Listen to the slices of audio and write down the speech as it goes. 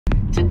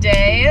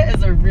Today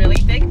is a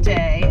really big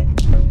day.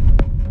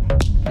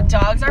 The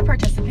dogs are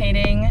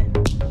participating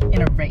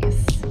in a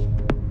race.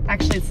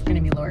 Actually, it's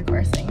gonna be lower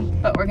coursing,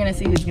 but we're gonna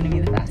see who's gonna be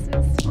the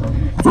fastest.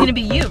 It's gonna be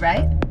you,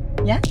 right?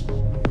 Yeah?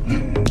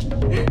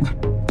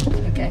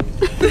 Okay.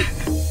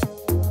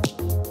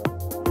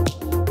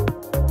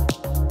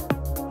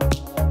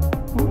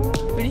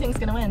 Who do you think's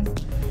gonna win?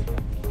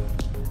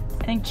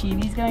 I think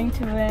Chibi's going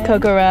to win.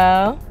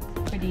 Kokoro.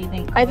 What do you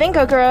think? I think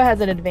Kokoro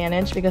has an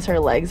advantage because her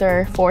legs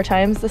are 4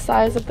 times the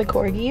size of the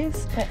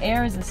Corgis. The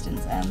air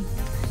resistance, Em.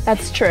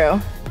 That's true.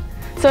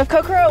 So if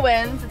Kokoro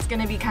wins, it's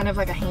gonna be kind of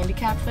like a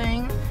handicap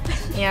thing.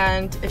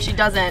 And if she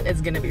doesn't, it's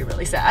gonna be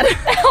really sad.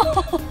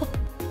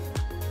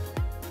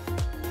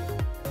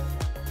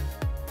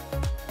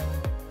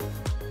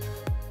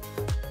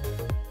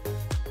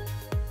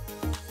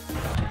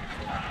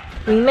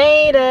 We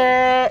made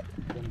it!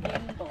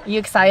 You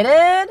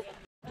excited?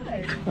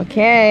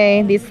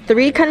 Okay, these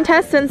 3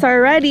 contestants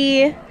are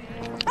ready.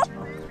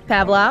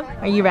 Pavlov,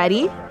 are you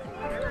ready?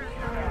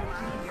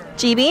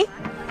 Chibi,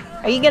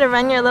 are you gonna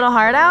run your little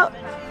heart out?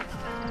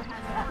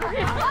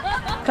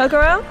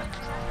 Kokoro?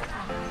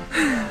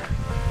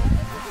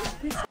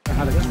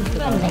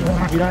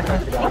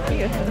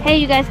 Hey,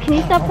 you guys, can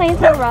you stop playing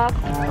some rock?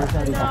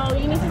 No,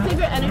 you need to save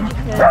your energy,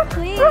 kid.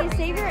 Please,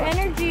 save your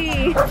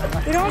energy.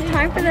 We don't have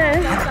time for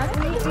this.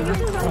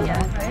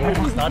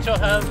 Does Nacho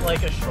have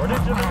like a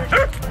shortage of energy?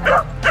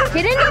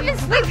 He didn't even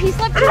sleep. He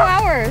slept 2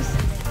 hours.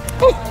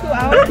 2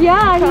 hours?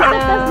 Yeah, he slept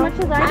as much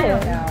as I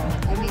did.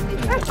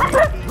 He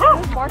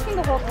was barking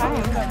the whole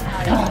time.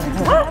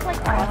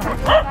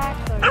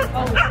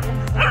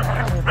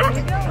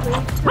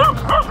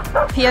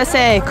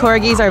 PSA,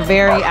 Corgis are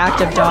very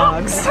active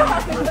dogs.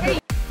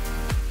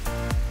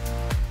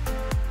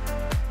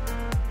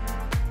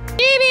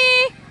 Chibi!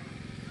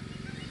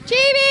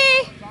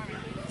 Chibi!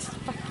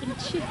 Fucking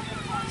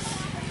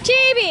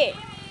Chibi!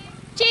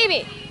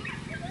 Chibi!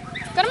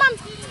 Go to mom.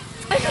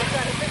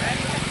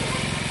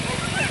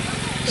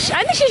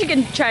 I think she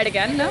can try it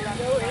again, no?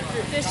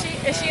 Is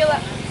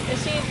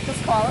she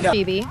disqualified?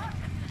 Chibi.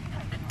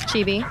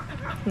 Chibi.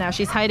 Now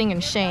she's hiding in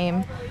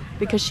shame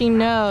because she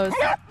knows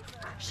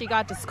she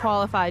got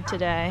disqualified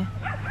today.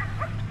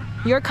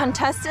 Your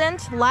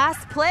contestant,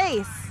 last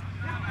place.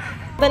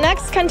 The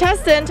next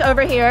contestant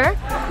over here,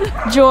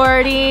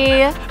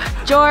 Jordy.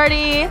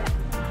 Jordy.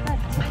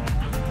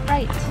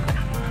 Right.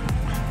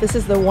 This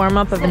is the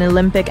warm-up of an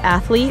Olympic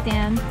athlete.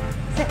 Stand.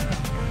 Sit.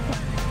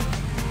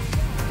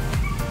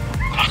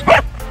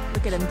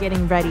 Look at him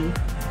getting ready.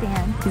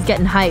 Stand. He's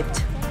getting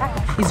hyped.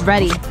 He's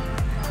ready.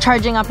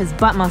 Charging up his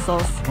butt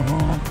muscles.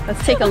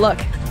 Let's take a look.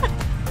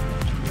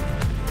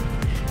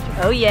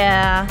 Oh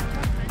yeah.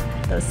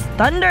 Those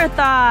thunder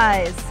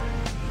thighs.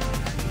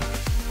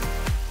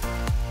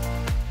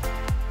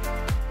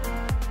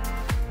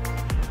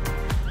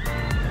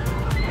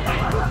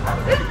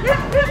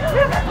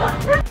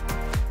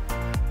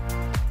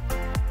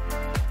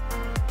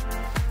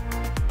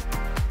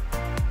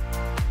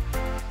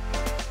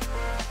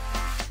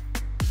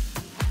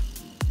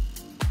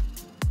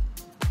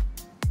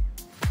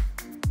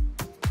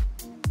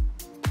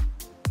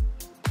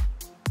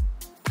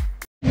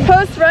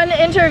 Post-run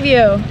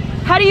interview.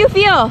 How do you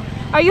feel?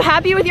 Are you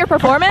happy with your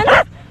performance?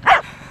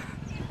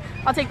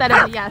 I'll take that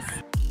as a yes.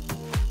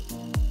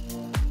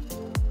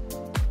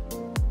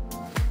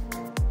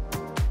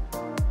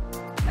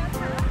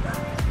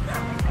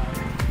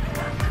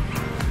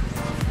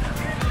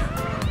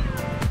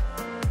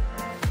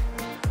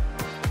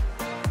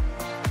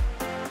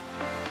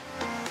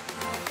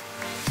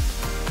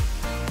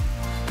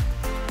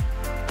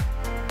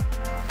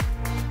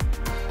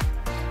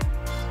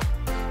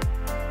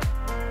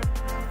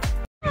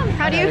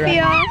 How do you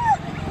feel?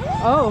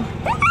 Oh,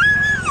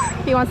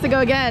 he wants to go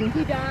again.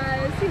 He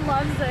does. He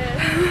loves it.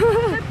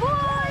 Good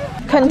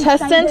boy.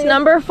 Contestant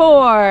number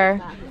 4,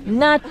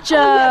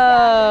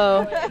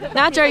 Nacho.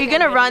 Nacho, are you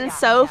gonna run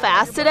so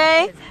fast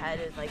today?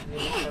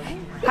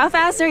 How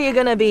fast are you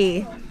gonna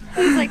be?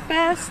 He's like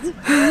fast.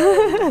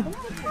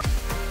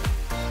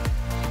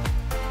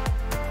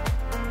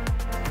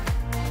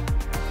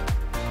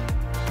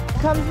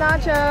 Comes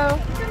Nacho.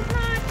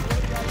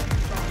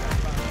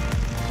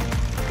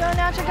 Go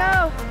Nacho,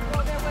 go.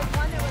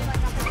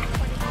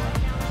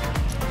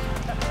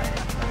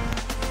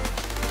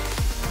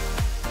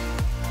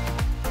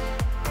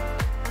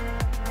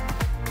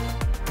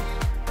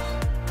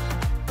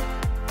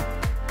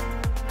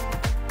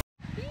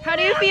 How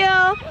do you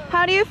feel?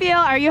 How do you feel?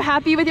 Are you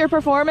happy with your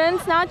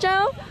performance,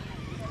 Nacho?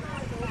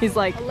 He's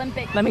like,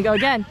 Olympic. let me go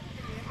again.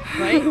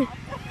 Right?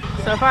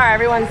 So far,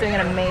 everyone's doing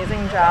an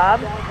amazing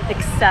job,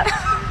 except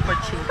for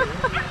Chibi.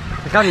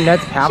 Look how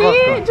Ned's Pavlov's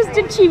She going. just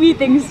did Chibi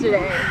things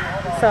today.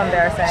 So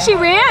embarrassing. She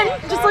ran,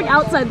 just like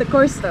outside the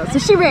course though, so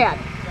she ran.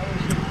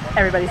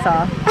 Everybody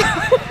saw.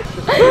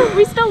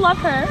 We still love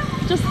her,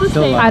 just the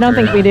Still same. love I don't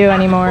think we do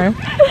anymore.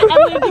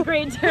 Emily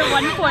degrades her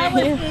 1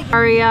 point.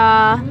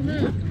 Aria,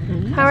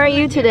 how are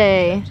you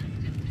today?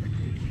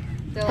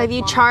 Have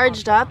you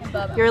charged up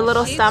your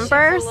little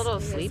stumpers? She's a little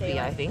sleepy,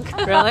 I think.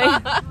 Really?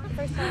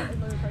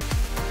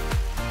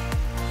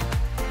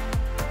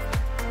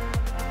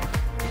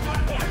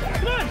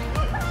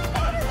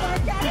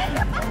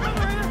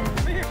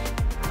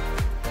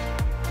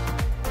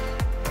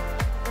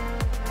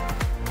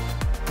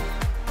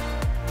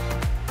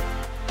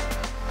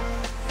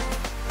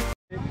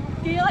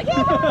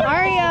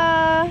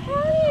 Aria,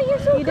 you're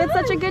so you did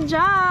such a good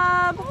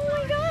job. Oh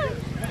my god.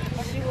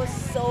 She was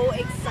so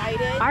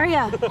excited.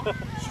 Aria,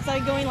 She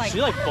started going like.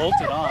 She like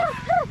bolted off.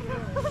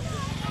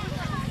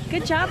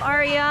 good job,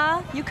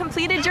 Aria. You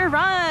completed your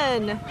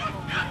run.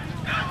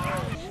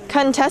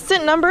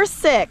 Contestant number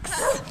 6.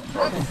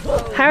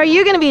 How are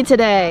you gonna be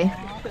today?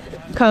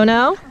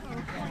 Kono,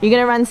 you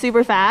gonna run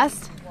super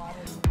fast?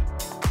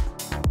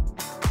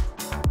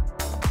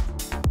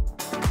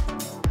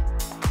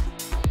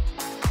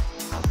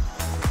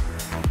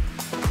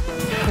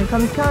 Here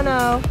comes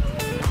Kono.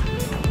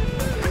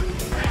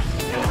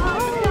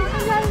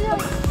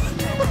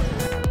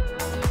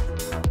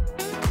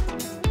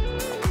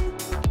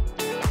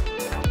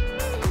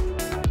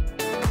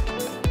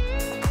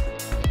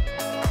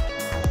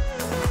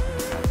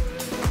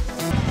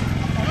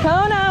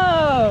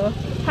 Kono,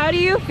 how do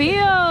you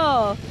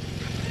feel?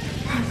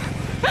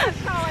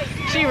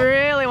 She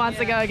really wants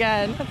to go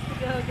again.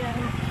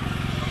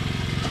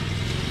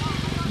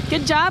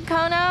 Good job,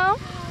 Kono.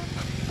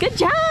 Good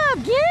job.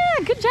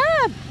 Yeah, good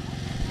job.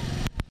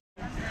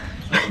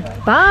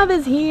 Bob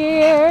is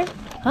here.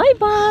 Hi,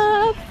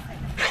 Bob.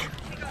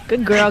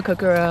 Good girl,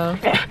 Kokoro.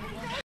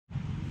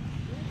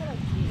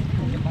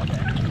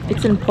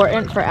 It's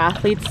important for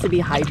athletes to be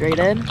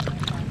hydrated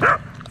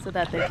so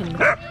that they can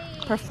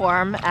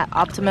perform at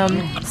optimum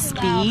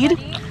speed.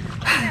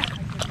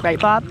 Right,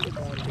 Bob?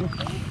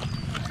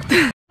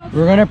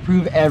 We're gonna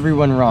prove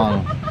everyone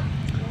wrong.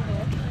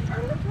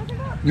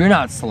 You're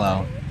not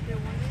slow.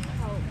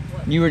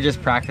 You were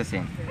just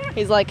practicing.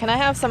 He's like, can I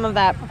have some of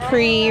that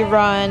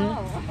pre-run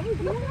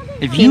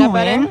If you peanut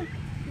win, butter?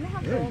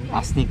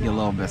 I'll sneak you a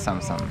little bit of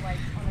something.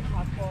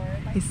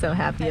 He's so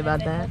happy about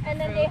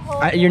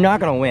that. You're not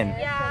gonna win.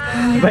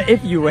 But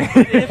if you win.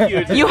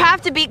 You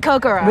have to beat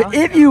Kokoro. But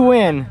if you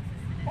win,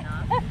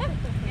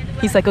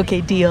 He's like,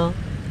 okay, deal.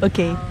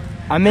 Okay.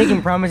 I'm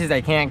making promises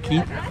I can't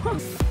keep.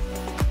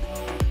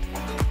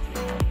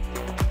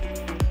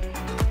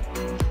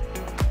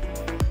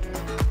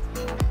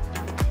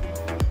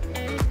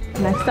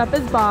 Next up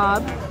is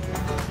Bob.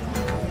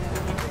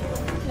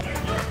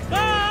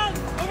 Bob!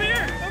 Over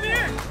here! Over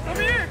here!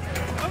 Over here!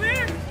 Over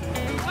here!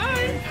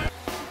 Hi!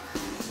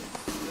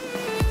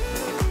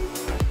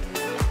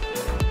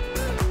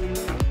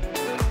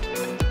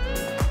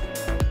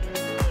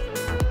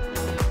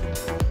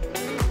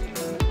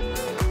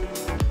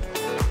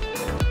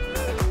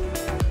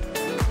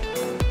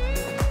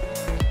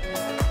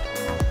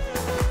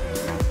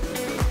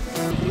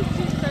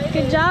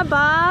 Good job,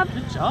 Bob.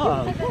 Good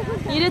job.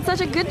 You did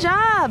such a good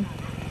job.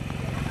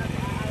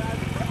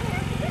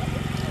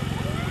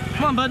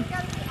 Come on, bud.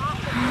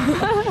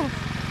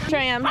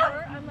 Tram.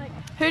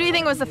 Who do you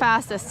think was the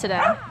fastest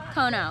today?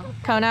 Kono.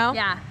 Kono?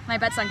 Yeah, my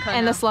bet's on Kono.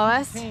 And the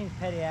slowest?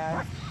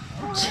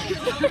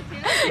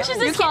 She's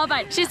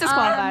disqualified. She's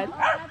disqualified.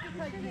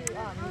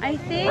 I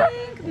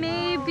think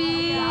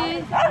maybe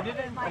They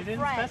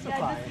didn't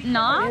specify.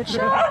 not.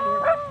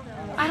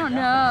 I don't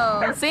know.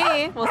 We'll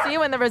see. We'll see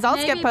when the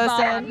results Maybe get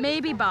posted. Bob.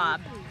 Maybe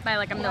Bob by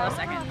like a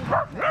millisecond.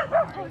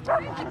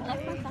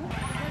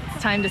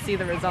 It's time to see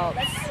the results.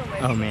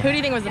 Oh Who man. do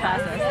you think was the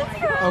fastest?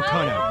 Oh,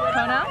 Kono.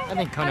 Kono? I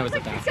think Kono was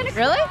the fastest.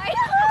 Really?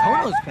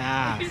 Kono's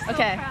fast.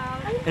 Okay.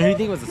 And who do you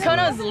think was the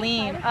slowest? Kono's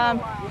lean.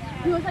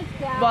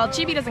 Well,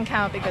 Chibi doesn't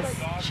count because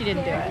she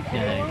didn't do it. Yeah,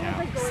 that didn't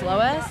count.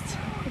 Slowest?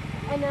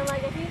 I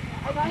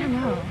don't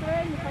know.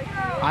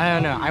 I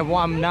don't know.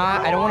 I'm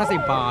not. I don't want to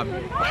say Bob.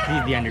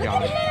 He's the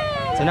underdog.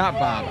 So not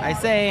Bob. I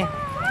say.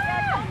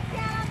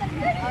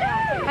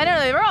 I don't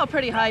know. They were all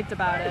pretty hyped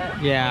about it.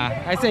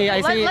 Yeah. I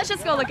say. Let's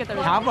just go look at the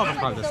results. How about was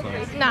probably the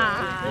slowest?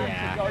 Nah.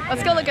 Yeah.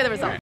 Let's go look at the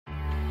results.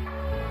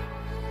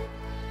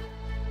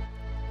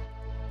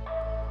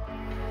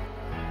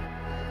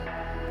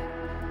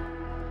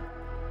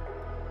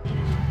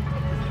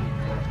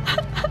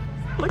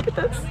 Look at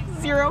this.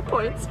 0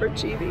 points for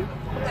Chibi.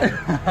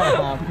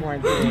 Poor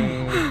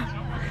thing.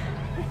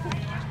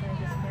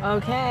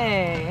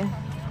 Okay.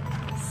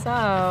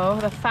 So,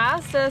 the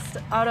fastest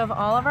out of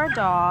all of our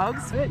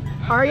dogs,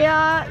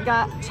 Arya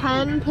got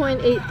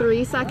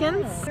 10.83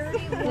 seconds.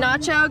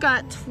 Nacho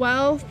got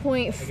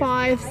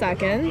 12.5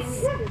 seconds.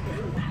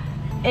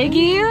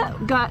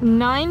 Iggy got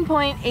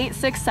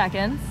 9.86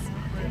 seconds.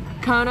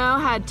 Kono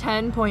had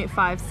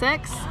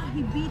 10.56.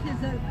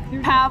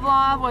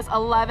 Pavlov was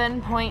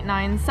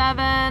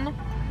 11.97.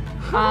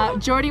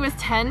 Jordy was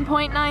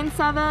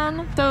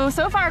 10.97.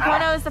 So far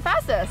Kono is the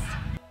fastest.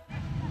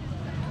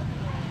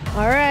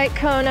 All right,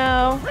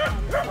 Kono.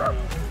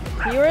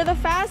 You were the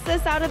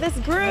fastest out of this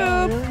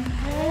group.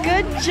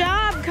 Good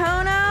job,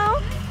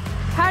 Kono.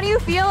 How do you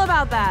feel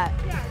about that?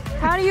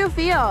 How do you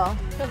feel?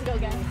 Let's go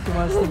again.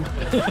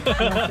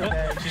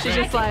 She's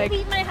just like,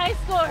 Beat my high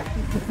score.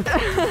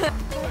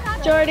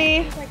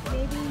 Jordy,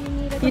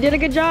 you did a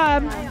good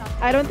job.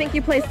 I don't think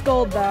you placed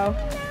gold though.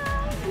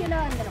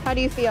 How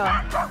do you feel?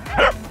 Got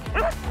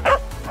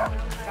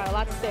a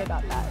lot to say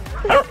about that.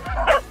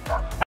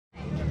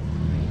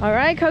 All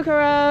right,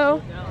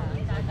 Kokoro.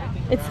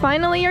 It's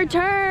finally your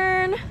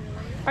turn.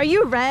 Are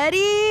you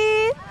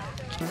ready?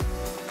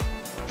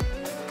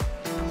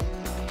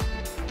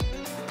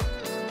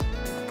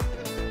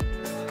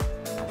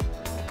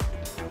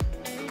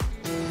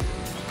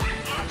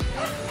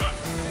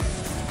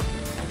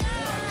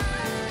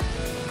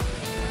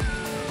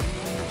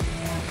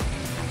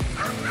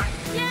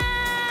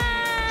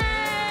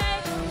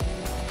 Yay!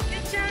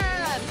 Good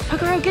job!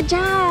 Kokoro, good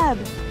job!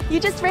 You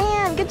just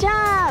ran, good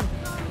job!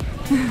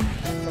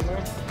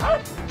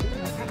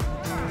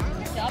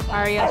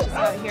 Aria's just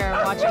out here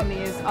watching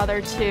these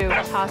other two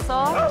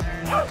tussle.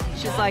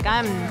 She's like,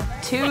 I'm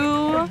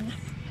too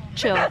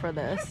chill for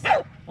this.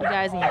 You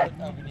guys need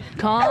to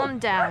calm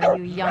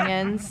down, you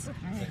youngins.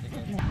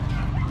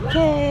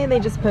 Okay, they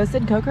just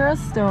posted Kokoro's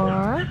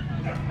store.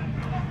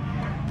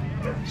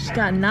 She's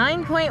got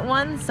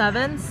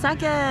 9.17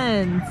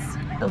 seconds.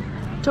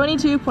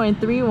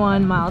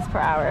 22.31 miles per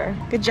hour.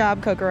 Good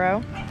job,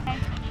 Kokoro.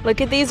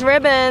 Look at these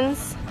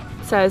ribbons.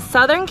 It says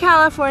Southern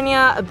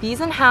California, a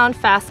Bees and Hound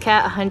Fast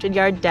Cat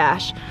 100-yard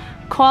dash.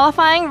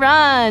 Qualifying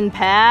run,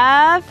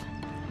 Pav.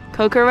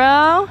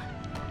 Kokoro,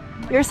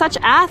 you're such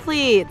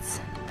athletes.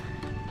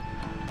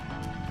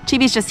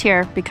 Chibi's just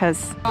here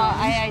because.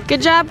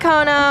 Good job,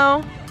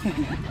 Kono.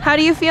 How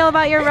do you feel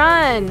about your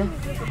run?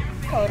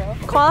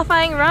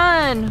 Qualifying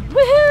run.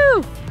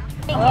 Woohoo!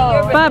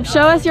 Bub,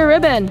 show us your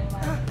ribbon.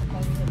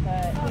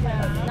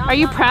 Are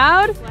you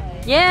proud?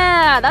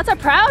 Yeah, that's a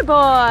proud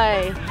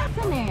boy.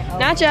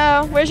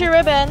 Nacho, where's your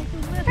ribbon?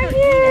 Right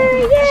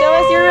here. Show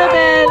us your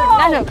ribbon.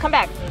 Nacho, come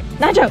back.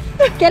 Nacho,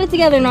 Get it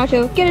together,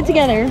 Nacho. Get it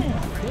together.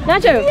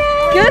 Nacho,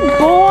 good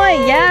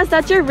boy. Yes,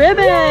 that's your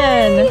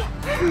ribbon.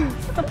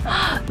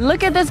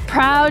 Look at this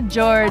proud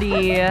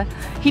Jordy.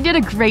 He did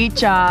a great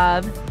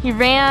job. He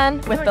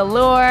ran with the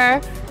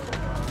lure.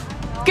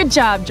 Good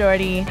job,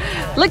 Jordy.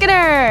 Look at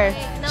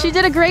her. She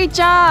did a great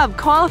job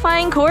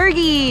qualifying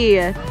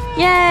Corgi.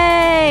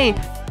 Yay!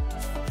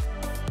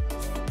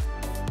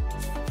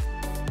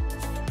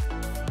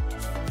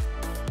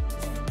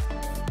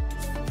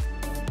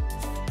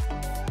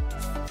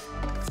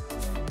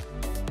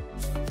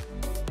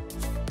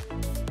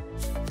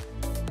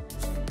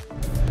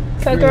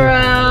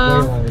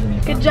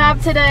 Kokoro, good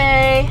job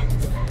today.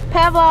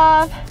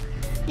 Pavlov,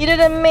 you did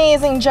an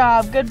amazing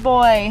job. Good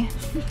boy.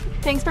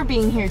 Thanks for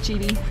being here,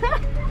 Chibi.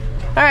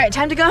 All right,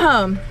 time to go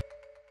home.